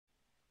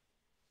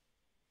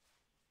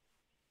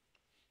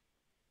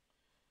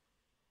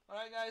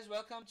Alright guys,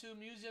 welcome to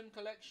Museum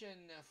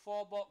Collection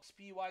 4-box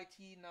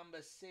PYT number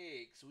 6.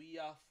 We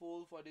are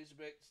full for this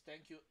break.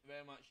 Thank you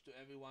very much to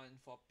everyone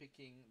for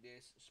picking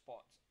this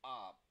spots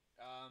up.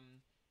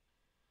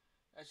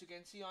 As you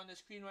can see on the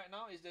screen right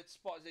now is the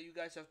spots that you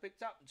guys have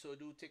picked up. So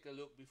do take a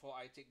look before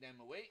I take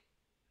them away.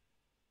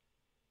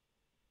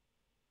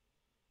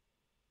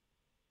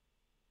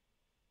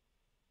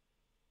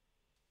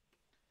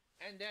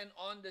 And then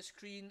on the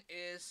screen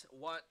is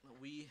what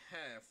we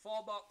have.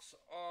 4-box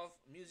of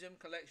Museum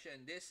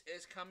Collection. This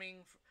is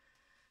coming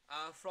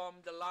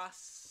from the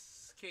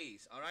last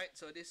case. Alright,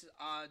 so this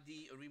are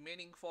the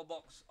remaining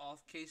 4-box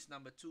of case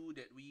number 2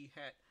 that we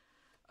had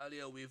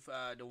earlier with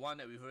the one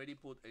that we've already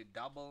put a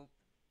double,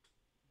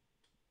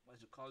 what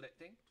do you call that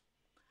thing?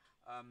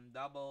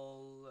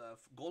 Double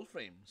gold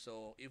frame.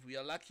 So if we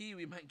are lucky,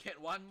 we might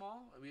get one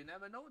more. We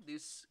never know.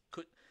 This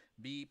could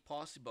be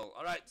possible.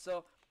 Alright,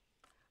 so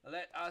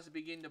let us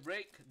begin the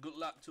break. Good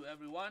luck to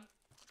everyone.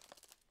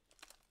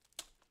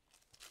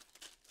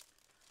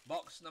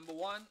 Box number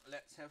 1.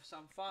 Let's have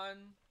some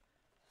fun.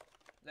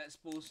 Let's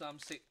pull some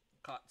sick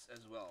cards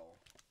as well.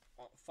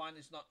 Fun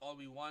is not all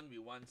we want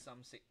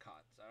some sick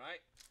cards.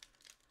 Alright.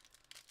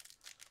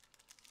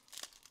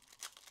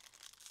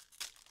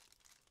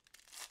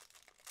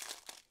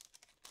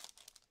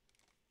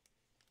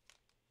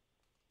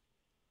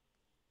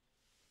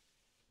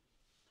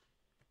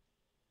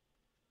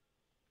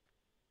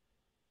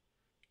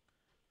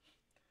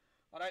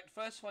 Alright,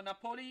 first for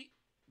Napoli,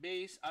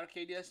 base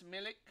Arkadiusz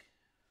Milik.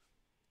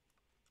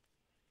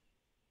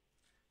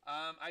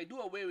 I do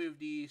away with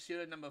the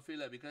serial number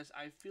filler because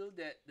I feel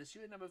that the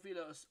serial number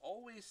filler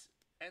always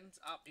ends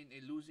up in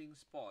a losing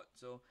spot.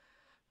 So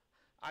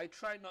I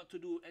try not to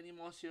do any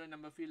more serial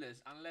number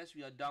fillers unless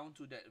we are down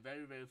to that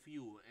very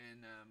few,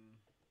 and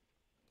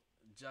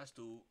just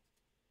to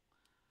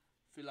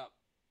fill up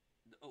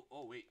the,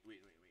 wait.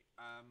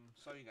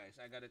 Sorry guys,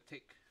 I gotta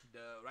take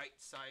the right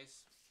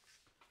size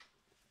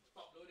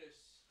top loaders.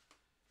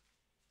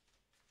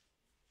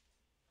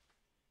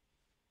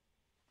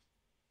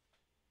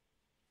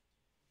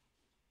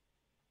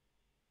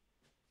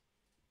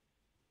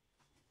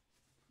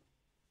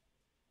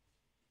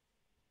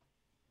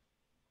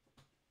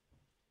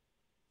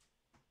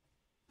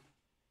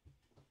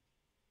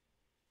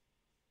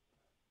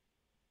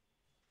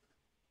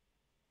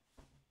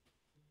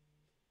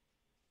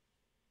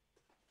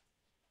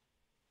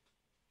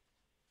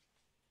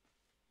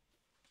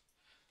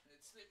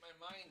 It slipped my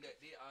mind that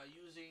they are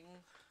using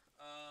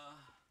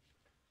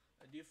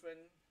a different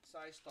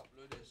size top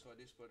loaders for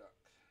this product.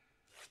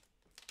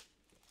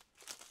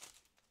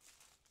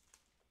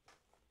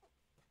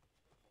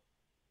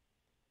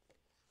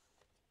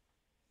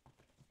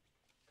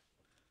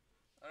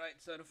 Alright,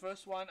 so the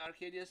first one,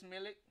 Arkadiusz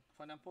Milik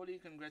for Napoli.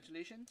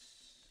 Congratulations.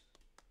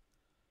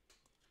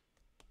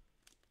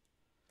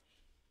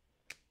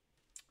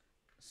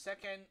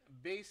 Second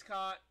base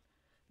card,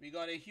 we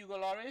got a Hugo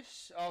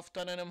Lloris of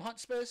Tottenham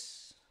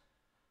Hotspurs.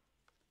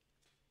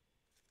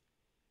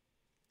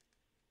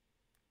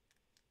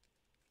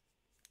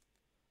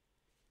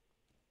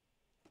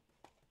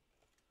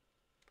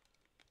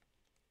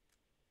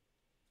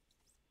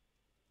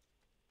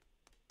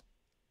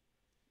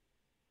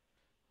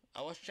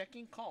 I was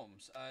checking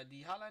comms.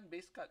 The Haaland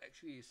base card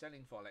actually is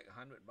selling for like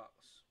 $100.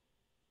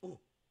 Oh,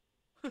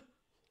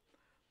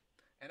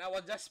 and I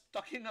was just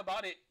talking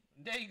about it.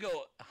 There you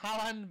go,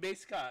 Haaland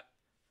base card.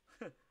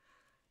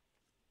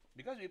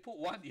 Because we put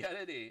one the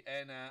other day,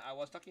 and I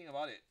was talking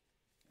about it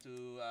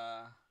to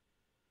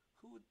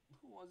who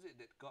was it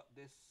that got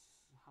this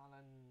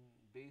Haaland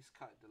base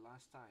card the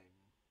last time?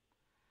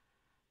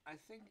 I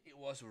think it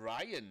was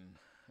Ryan.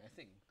 I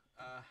think.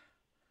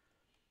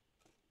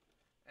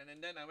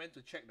 And then I went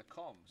to check the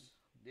comms.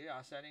 They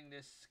are selling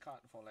this card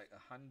for like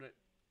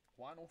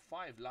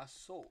 105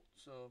 last sold.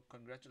 So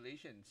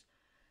congratulations.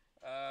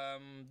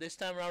 This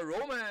time around,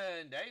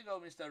 Roman. There you go,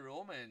 Mr.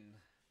 Roman.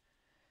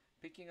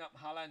 Picking up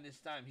Haaland this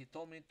time. He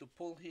told me to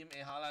pull him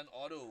a Haaland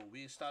auto.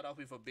 We start off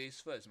with a base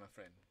first, my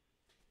friend.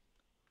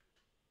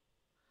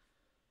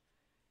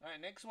 Alright,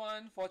 next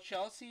one for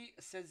Chelsea.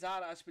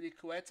 Cesar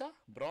Azpilicueta,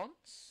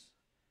 bronze.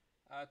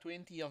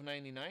 20 of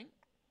 99.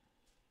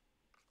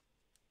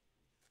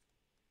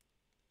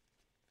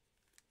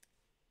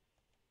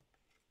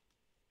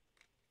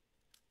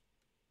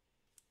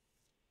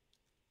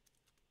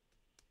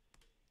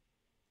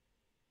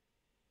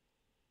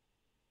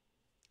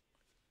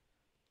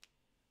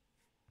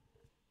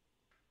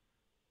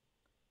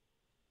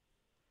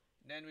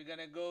 Then we're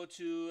gonna go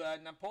to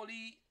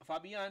Napoli,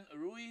 Fabian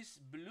Ruiz,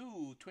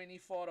 blue,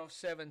 24 of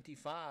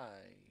 75.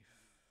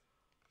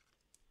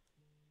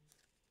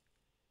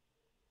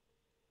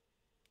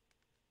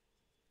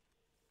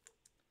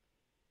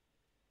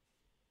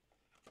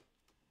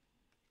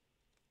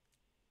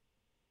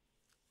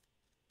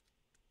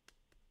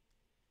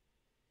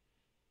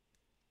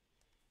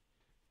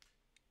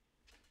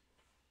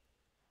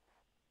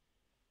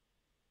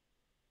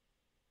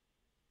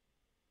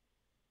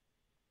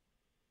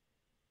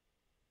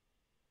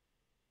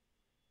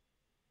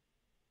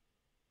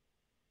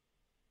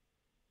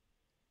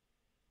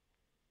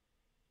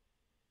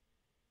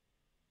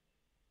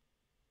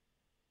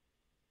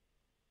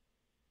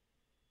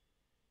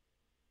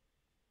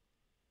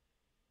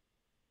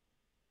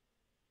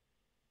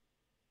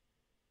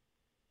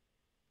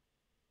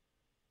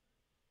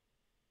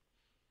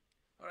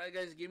 All right,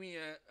 guys, give me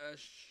a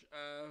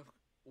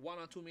 1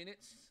 or 2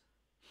 minutes.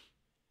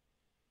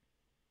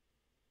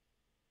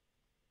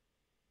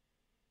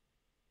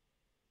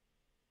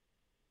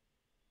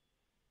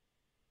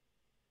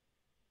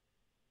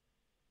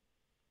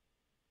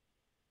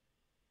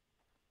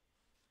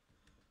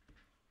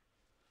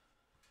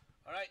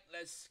 All right,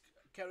 let's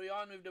carry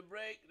on with the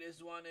break.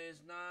 This one is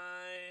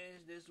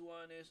nice. This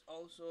one is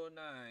also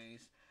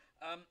nice.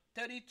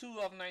 32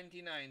 of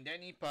 99.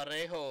 Danny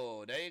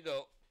Parejo. There you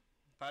go.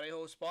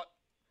 Parejo spot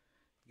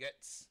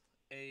gets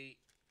a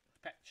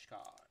patch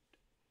card.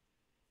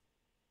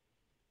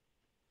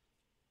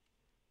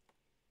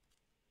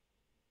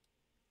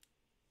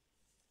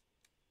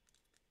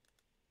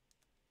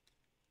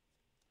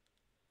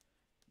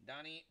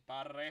 Danny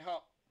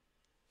Parejo.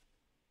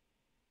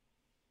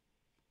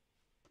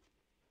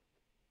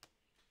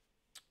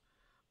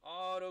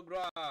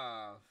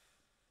 Autograph.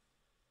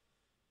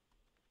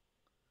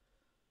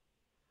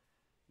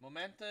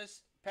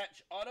 Momentous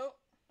patch auto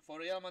for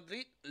Real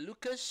Madrid,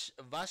 Lucas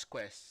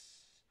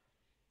Vasquez.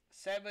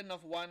 7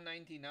 of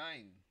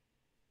 199.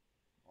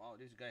 Wow,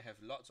 this guy have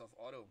lots of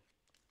auto.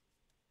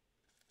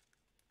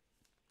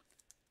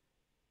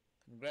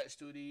 Congrats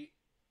to the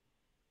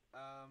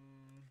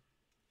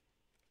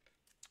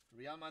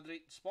Real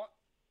Madrid spot.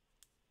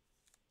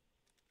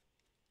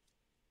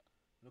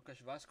 Lucas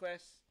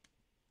Vasquez.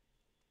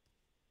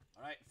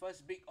 Alright,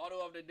 first big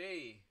auto of the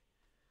day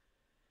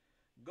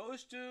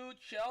goes to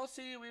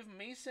Chelsea with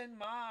Mason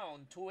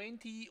Mount.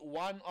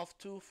 21 of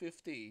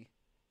 250.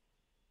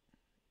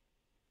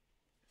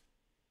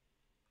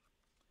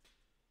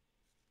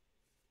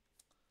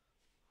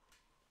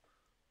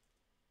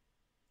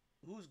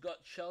 Who's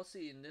got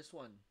Chelsea in this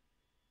one?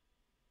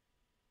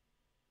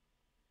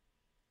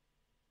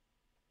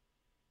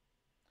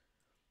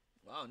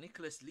 Wow,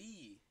 Nicholas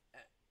Lee.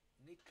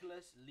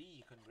 Nicholas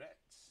Lee,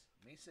 congrats.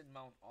 Mason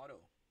Mount auto.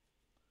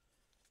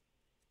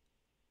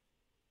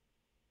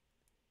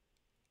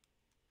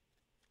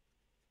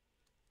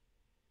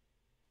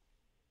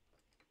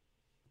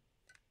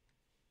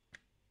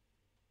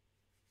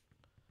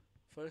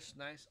 First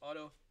nice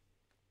auto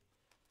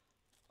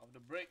of the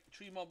break.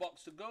 3 more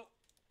boxes to go.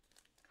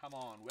 Come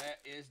on, where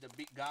is the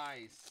big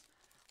guys?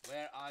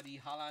 Where are the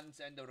Haalands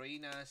and the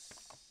Reinas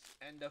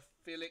and the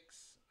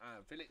Felix?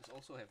 Felix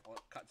also have all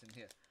cards in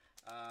here.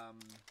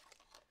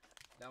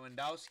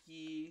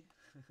 Lewandowski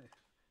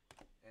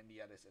and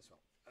the others as well.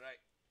 Alright.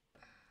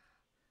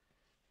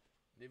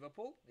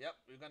 Liverpool. Yep,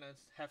 we're gonna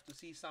have to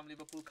see some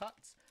Liverpool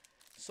cards.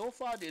 So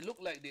far, they look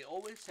like they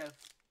always have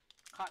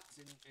cards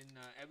in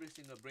every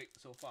single break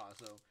so far.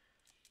 So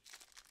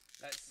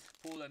let's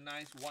pull a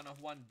nice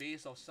one-of-one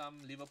base of some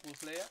Liverpool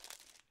player.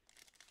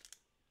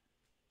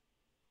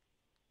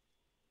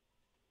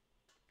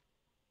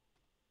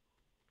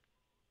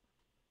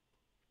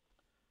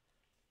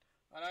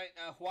 Alright,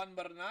 Juan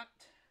Bernat,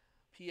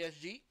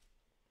 PSG.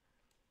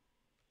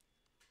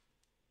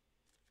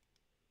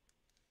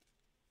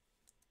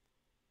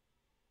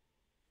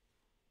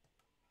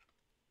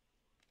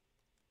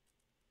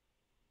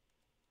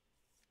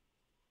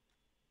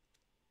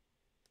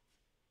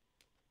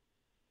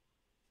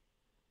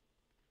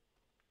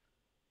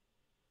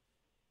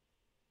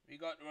 We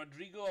got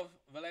Rodrigo of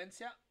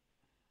Valencia.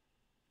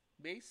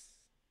 Base.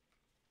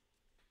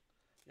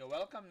 You're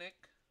welcome, Nick.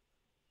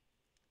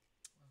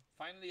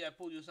 Finally, I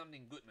pulled you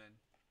something good, man.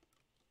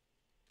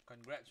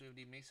 Congrats with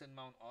the Mason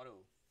Mount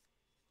auto.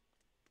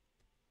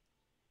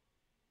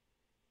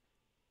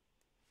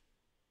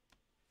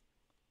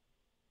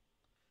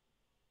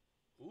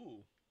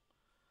 Ooh.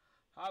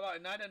 How about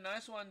another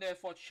nice one there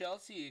for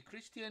Chelsea?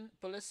 Christian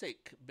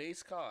Pulisic,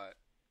 base card.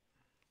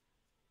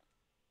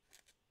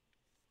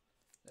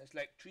 That's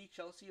like 3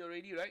 Chelsea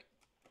already, right?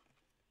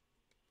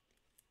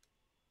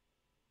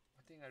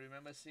 I think I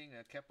remember seeing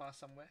a Kepa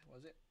somewhere.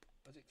 Was it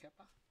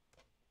Kepa?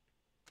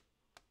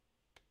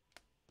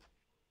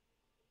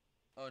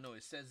 Oh no,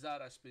 it's Cesar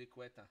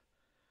Azpilicueta.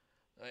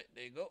 Alright,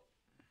 there you go.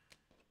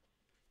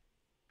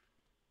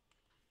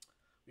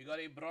 We got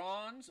a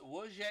bronze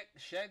Wojciech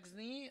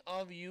Szczęsny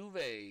of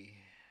Juve.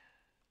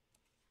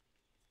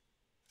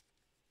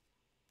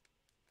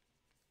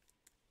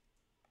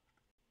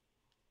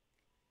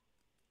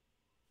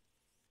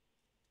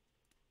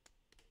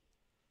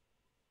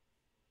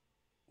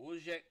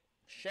 Wojciech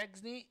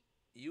Szczęsny,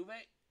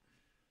 Juve.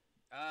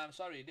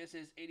 Sorry, this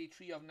is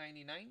 83 of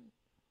 99.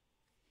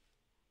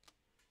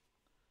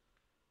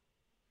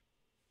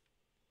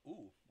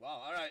 Ooh,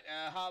 wow. All right.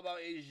 How about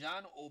a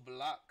Jan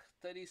Oblak,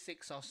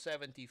 36 of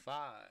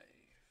 75.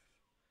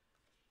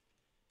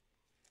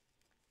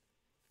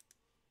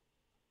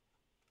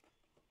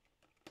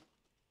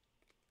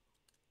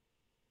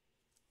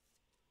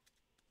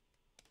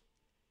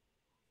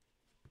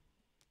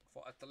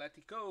 For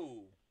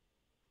Atletico.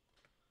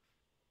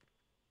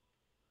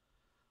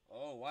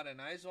 Oh, what a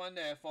nice one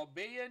there. For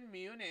Bayern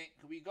Munich,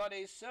 we got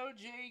a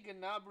Sergei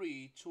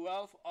Gnabry,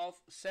 12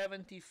 of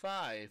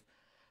 75.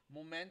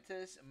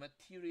 Momentous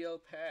material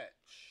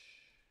patch.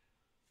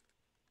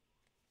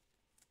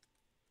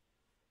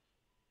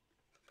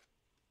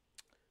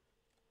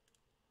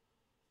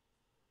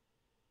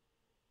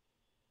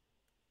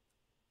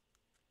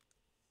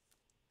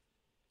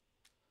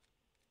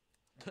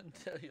 Don't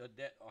tell your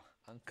dad or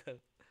uncle.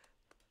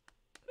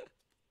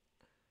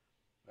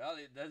 Well,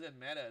 it doesn't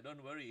matter.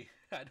 Don't worry.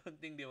 I don't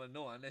think they will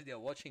know unless they are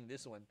watching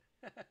this one.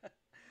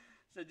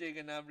 Sergey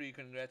Gnabry,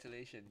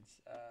 congratulations.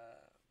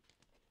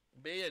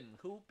 Bayan,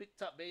 who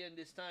picked up Bayan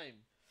this time?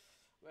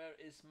 Where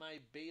is my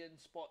Bayan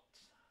spot?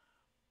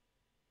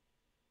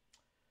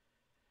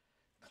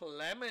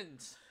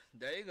 Clement.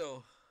 There you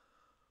go.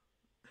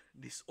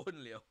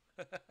 Disown Leo.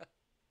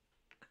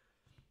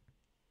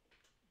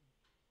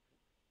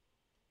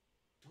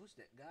 Who's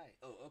that guy?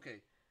 Oh,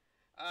 okay.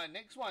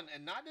 Next one,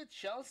 another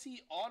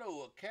Chelsea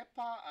auto,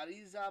 Kepa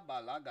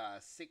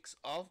Arrizabalaga, 6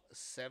 of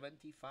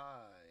 75.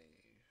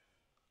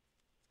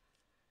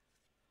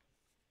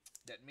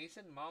 That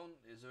Mason Mount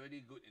is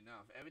already good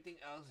enough. Everything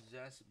else is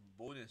just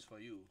bonus for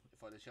you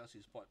for the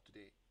Chelsea spot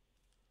today.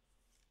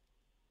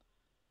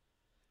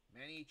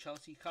 Many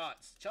Chelsea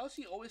cards.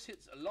 Chelsea always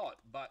hits a lot,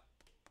 but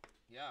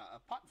yeah,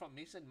 apart from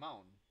Mason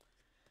Mount,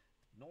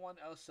 no one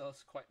else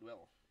sells quite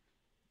well.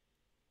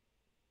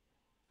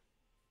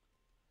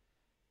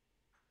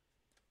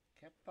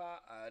 Kepa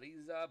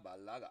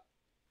Arrizabalaga.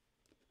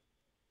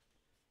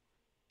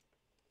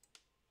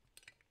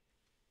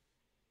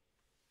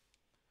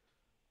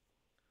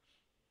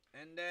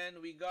 And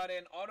then we got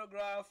an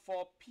autograph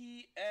for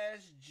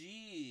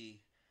PSG.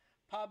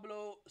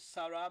 Pablo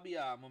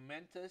Sarabia,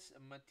 momentous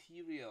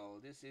material.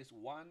 This is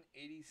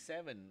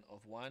 187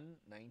 of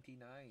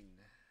 199.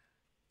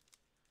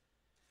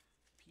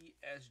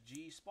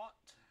 PSG spot.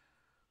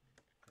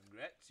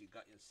 Congrats, you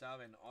got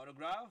yourself an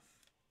autograph.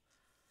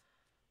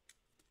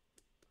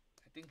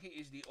 I think he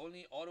is the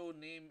only auto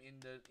name in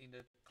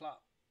the club.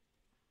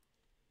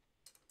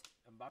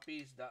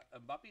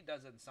 Mbappe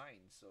doesn't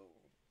sign, so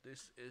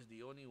this is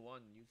the only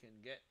one you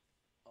can get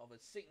of a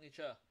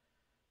signature.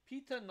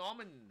 Peter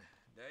Norman.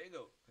 There you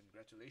go.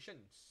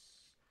 Congratulations.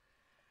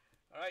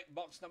 Alright,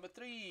 box number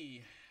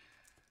 3.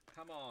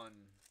 Come on.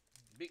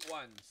 Big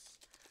ones.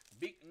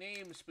 Big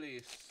names,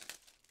 please.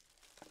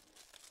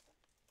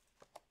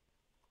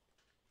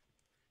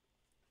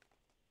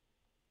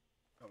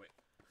 Oh, wait.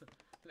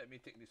 Let me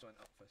take this one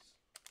out first.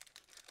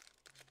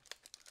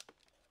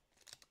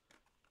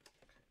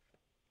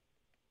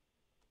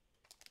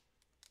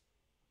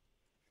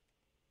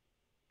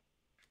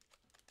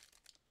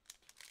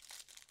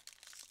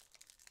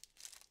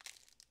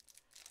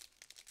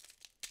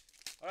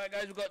 Alright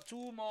guys, we've got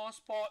 2 more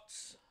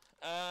spots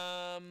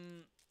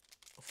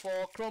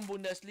for Chrome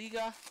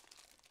Bundesliga.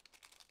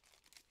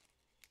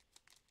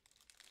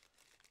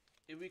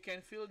 If we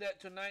can fill that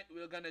tonight,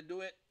 we're gonna do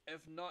it.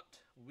 If not,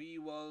 we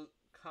will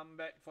come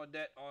back for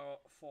that or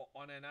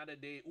on another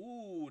day.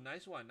 Ooh,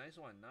 nice one. Nice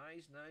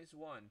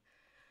one.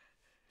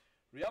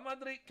 Real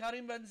Madrid,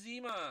 Karim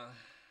Benzema.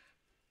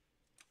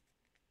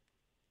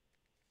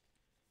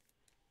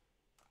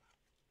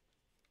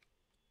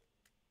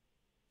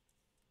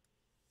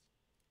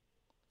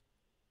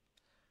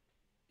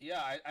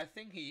 Yeah, I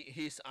think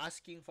he's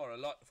asking for a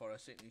lot for a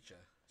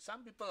signature.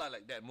 Some people are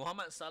like that.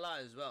 Mohamed Salah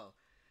as well.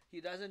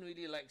 He doesn't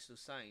really likes to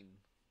sign.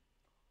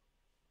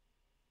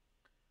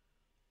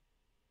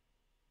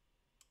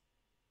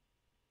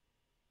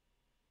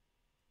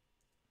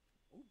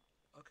 Ooh,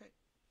 okay.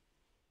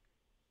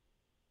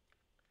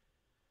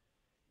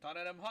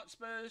 Tottenham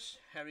Hotspurs,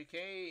 Harry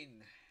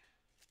Kane.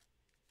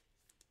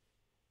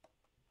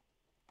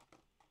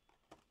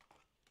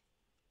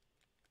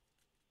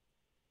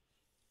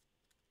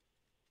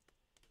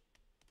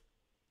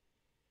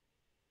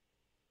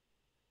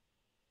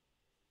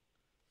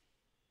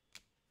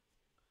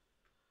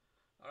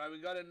 Alright,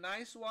 we got a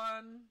nice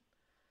one.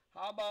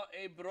 How about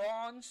a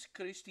bronze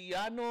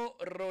Cristiano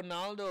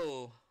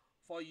Ronaldo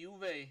for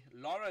Juve?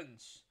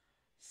 Lawrence,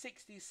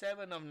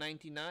 67 of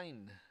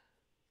 99.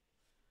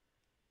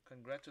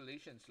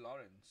 Congratulations,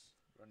 Lawrence.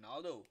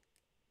 Ronaldo.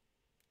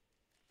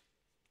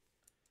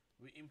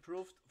 We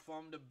improved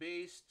from the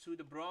base to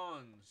the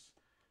bronze.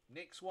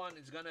 Next one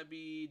is gonna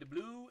be the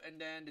blue,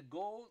 and then the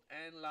gold,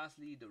 and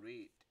lastly the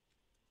red.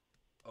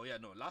 Oh yeah,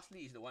 no, lastly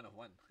is the 1 of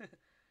 1.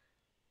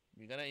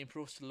 We're gonna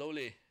improve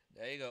slowly.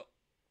 There you go.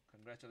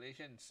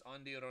 Congratulations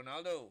on the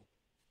Ronaldo.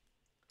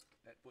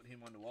 Let's put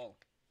him on the wall.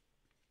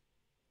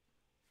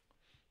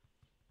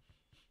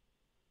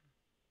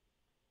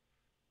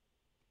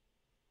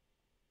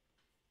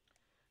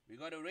 We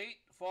got a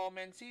rate for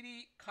Man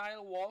City,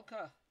 Kyle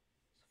Walker,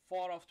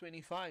 4 of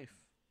 25.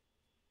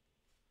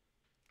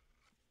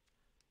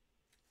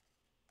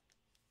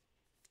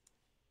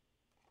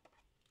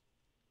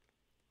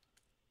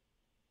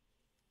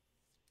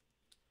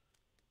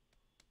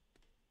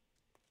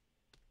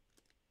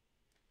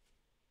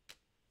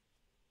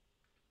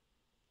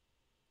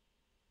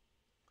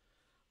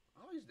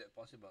 How is that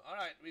possible?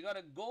 Alright, we got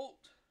a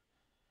gold.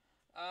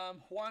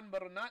 Juan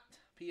Bernat,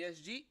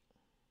 PSG,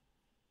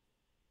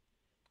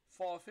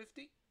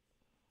 450.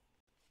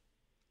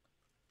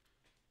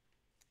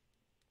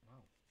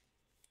 Wow.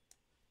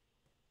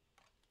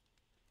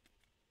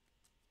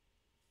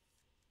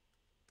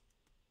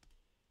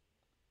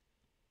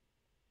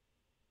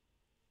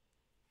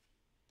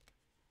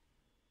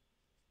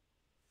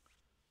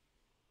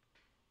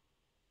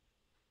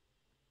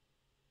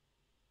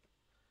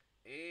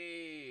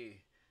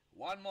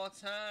 One more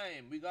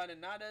time. We got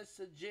another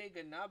Sergei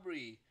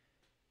Gnabry.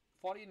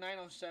 49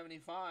 of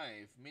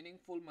 75.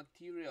 Meaningful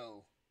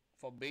material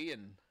for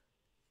Bayern.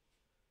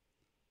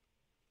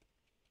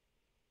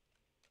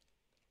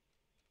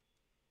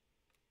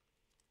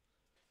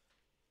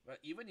 But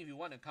even if you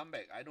want to come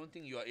back, I don't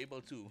think you are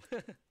able to.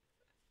 So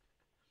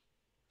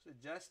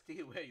just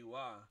stay where you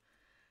are.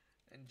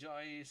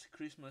 Enjoy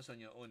Christmas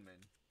on your own,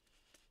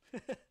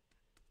 man.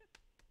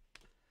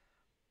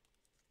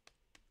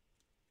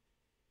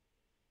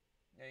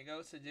 There you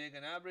go, Sergei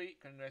Gnabry.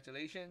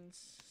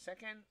 Congratulations.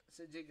 Second,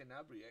 Sergei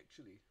Gnabry,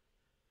 actually.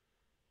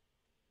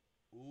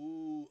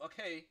 Ooh,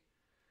 okay.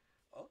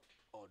 Oh,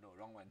 oh no,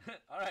 wrong one.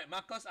 All right,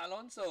 Marcos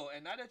Alonso,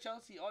 another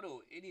Chelsea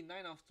auto,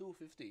 89 of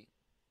 250.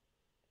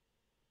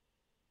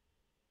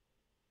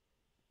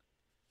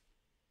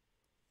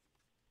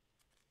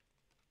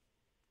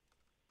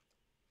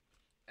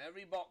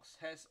 Every box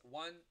has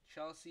one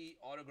Chelsea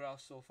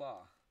autograph so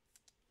far.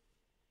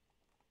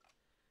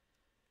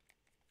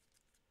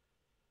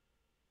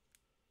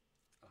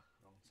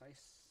 Wrong size.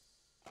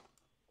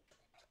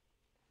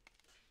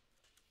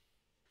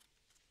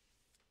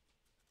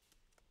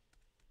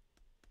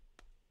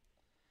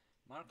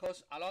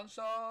 Marcos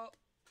Alonso.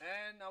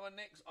 And our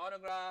next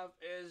autograph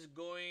is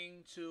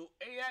going to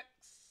AX.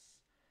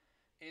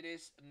 It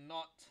is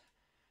not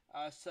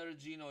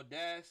Sergino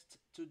Dest.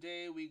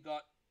 Today we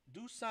got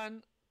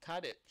Dusan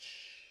Tadic.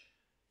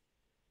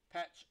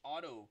 Patch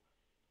auto.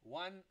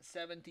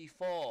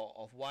 174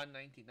 of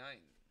 199.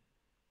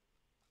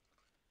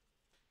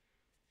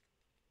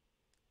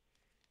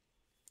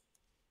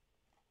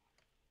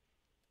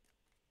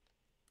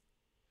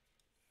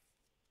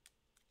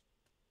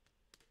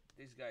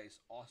 This guy is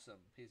awesome.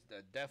 He's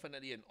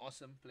definitely an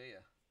awesome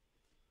player.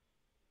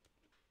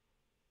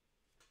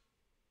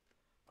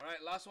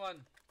 Alright, last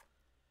one.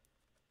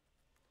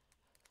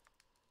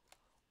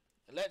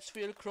 Let's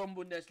fill Chrome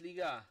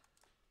Bundesliga.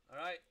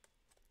 Alright,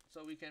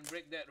 so we can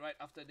break that right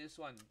after this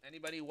one.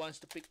 Anybody wants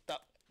to pick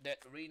up that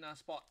Reina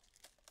spot?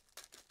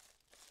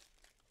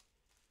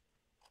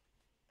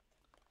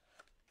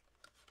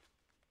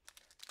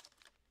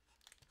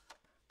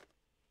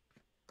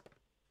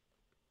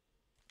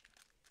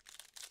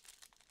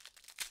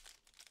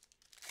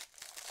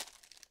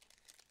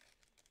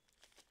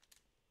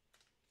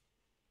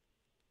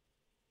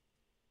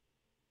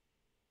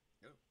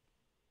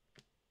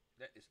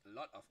 That is a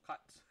lot of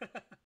cuts.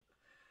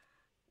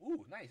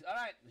 Ooh, nice.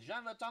 Alright,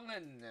 Jan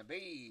Vertonghen,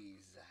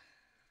 base.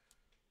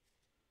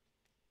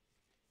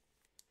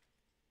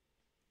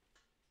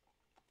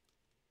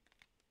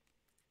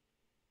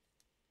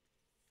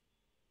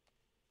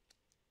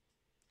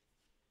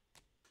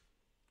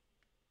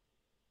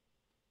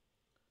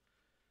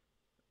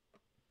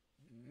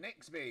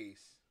 Next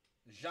base,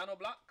 Jan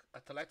Oblak,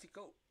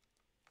 Atletico.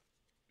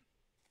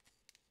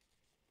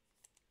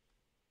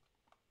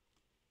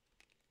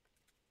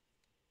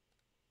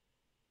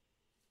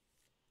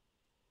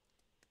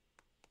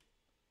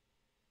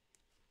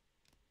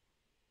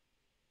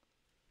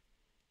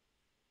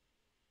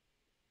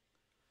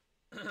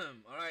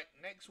 Alright,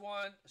 next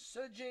one,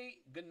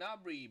 Sergei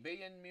Gnabry,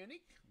 Bayern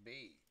Munich,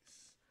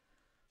 base.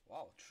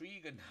 Wow,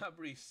 3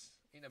 Gnabrys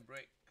in a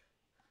break.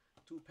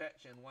 2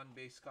 patch and 1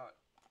 base card.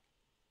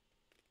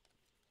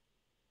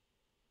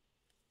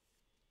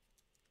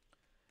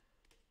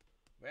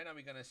 When are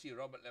we going to see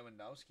Robert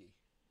Lewandowski?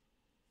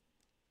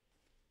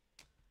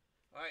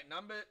 Alright,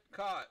 numbered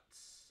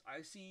cards.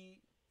 I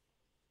see...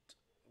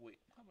 Wait,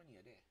 how many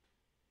are there?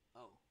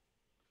 Oh.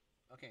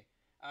 Okay.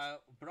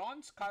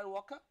 Bronze, Kyle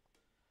Walker.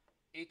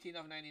 18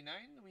 of 99.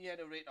 We had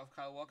a red of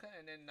Kyle Walker.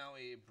 And then now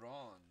a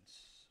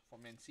bronze for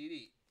Man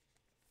City.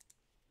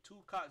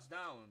 2 cards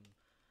down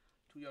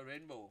to your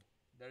rainbow.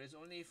 There is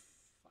only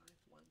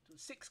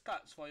 6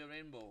 cards for your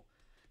rainbow.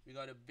 We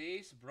got a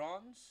base,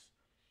 bronze,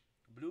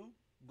 blue,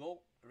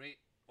 gold, red,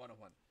 1 of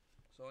 1.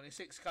 So only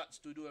 6 cards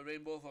to do a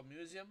rainbow for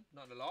museum.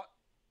 Not a lot.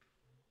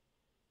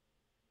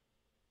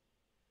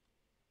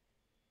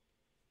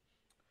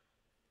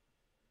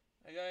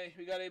 Okay,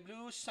 we got a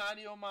blue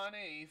Sadio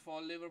Mane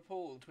for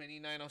Liverpool.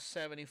 29 of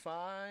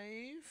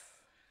 75.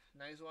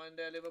 Nice one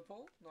there,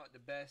 Liverpool. Not the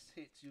best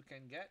hits you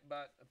can get,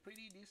 but a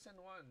pretty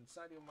decent one.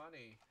 Sadio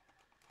Mane,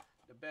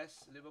 the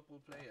best Liverpool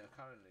player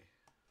currently.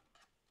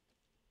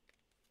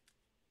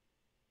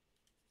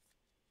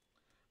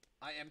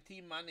 I am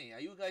Team Mane.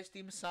 Are you guys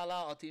Team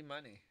Salah or Team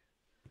Mane?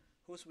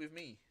 Who's with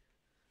me?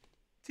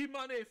 Team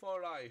Mane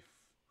for life.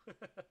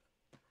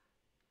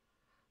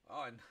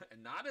 Oh, and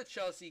another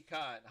Chelsea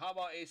card. How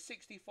about a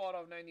 64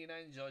 of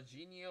 99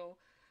 Jorginho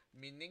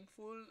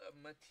meaningful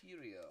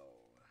material?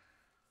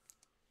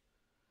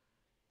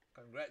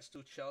 Congrats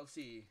to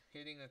Chelsea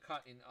hitting a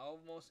card in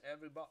almost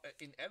every box.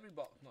 In every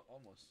box, not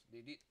almost.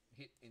 They did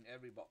hit in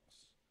every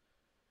box.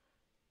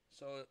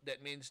 So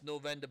that means no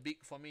Van de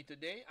Beek for me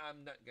today.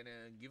 I'm not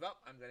gonna give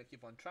up. I'm gonna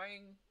keep on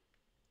trying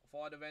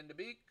for the Van de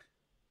Beek.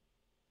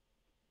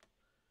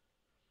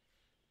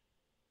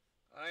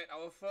 Alright,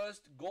 our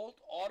first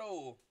gold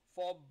auto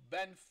for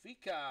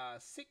Benfica.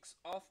 6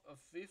 of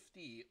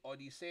 50.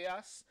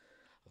 Odysseas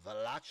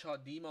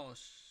Vlachodimos.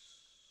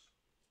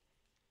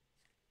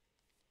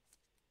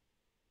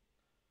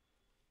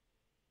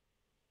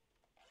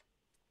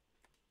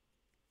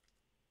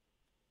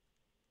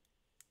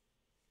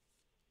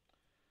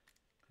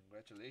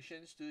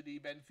 Congratulations to the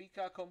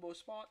Benfica combo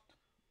spot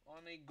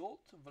on a gold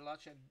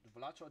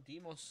Vlacho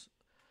Dimos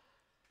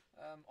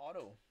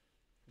auto.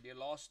 They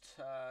lost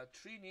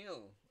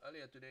 3-0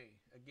 earlier today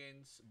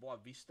against Boa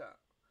Vista.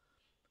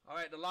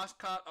 Alright, the last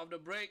card of the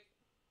break.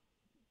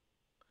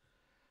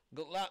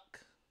 Good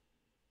luck.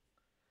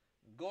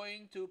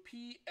 Going to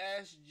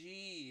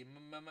PSG.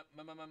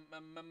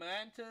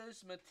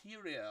 Momentous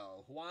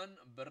Material. Juan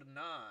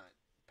Bernat.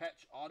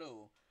 Patch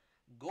auto.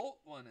 Gold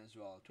one as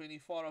well.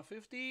 24 of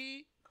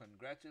 50.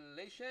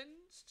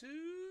 Congratulations to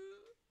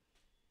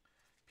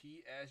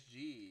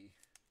PSG.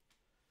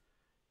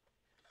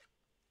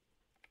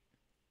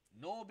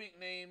 No big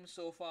names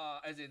so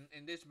far, as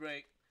in this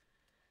break.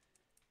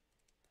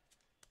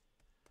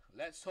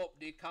 Let's hope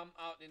they come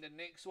out in the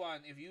next one.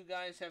 If you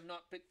guys have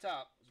not picked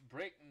up,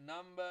 break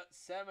number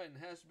 7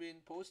 has been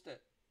posted.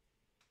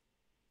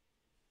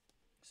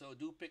 So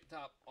do pick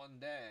up on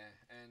there,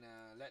 and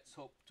let's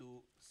hope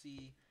to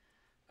see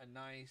a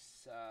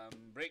nice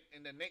break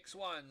in the next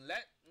one.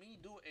 Let me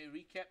do a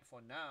recap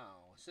for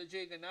now.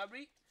 Serge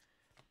Gnabry,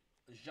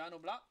 Jean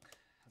Oblak,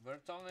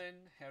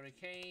 Vertonghen, Harry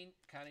Kane,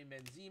 Karim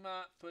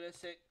Benzema,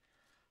 Pulisic,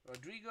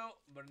 Rodrigo,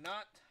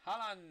 Bernat,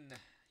 Haaland,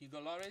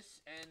 Hugo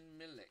Lloris, and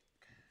Milik.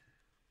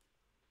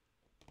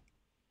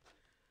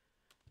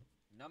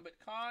 Numbered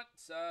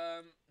cards,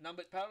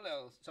 numbered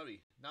parallels,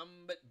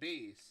 numbered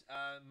base,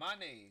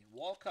 Mane,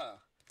 Walker,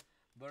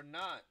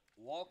 Bernat,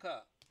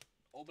 Walker,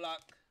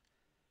 Oblak,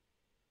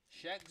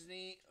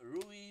 Szczęsny,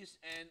 Ruiz,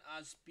 and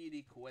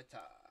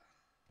Azpilicueta.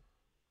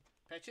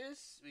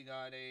 Patches, we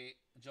got a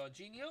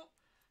Jorginho,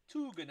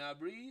 2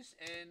 Gnabrys,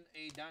 and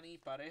a Dani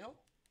Parejo.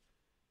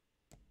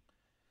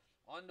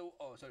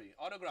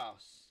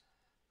 Autographs.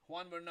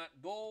 Juan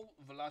Bernat gold,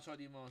 Vlacho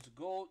Dimos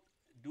gold,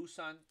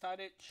 Dusan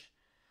Tadic,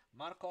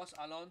 Marcos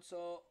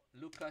Alonso,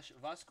 Lucas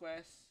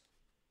Vazquez.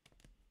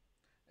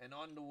 And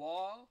on the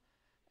wall,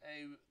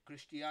 a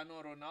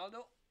Cristiano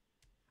Ronaldo,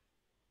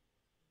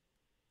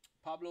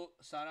 Pablo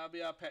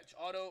Sarabia patch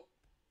auto,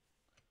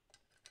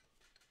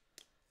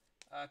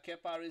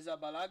 Kepa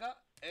Arrizabalaga,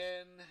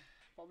 and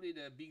probably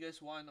the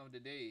biggest one of the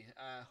day,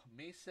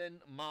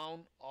 Mason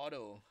Mount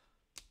auto.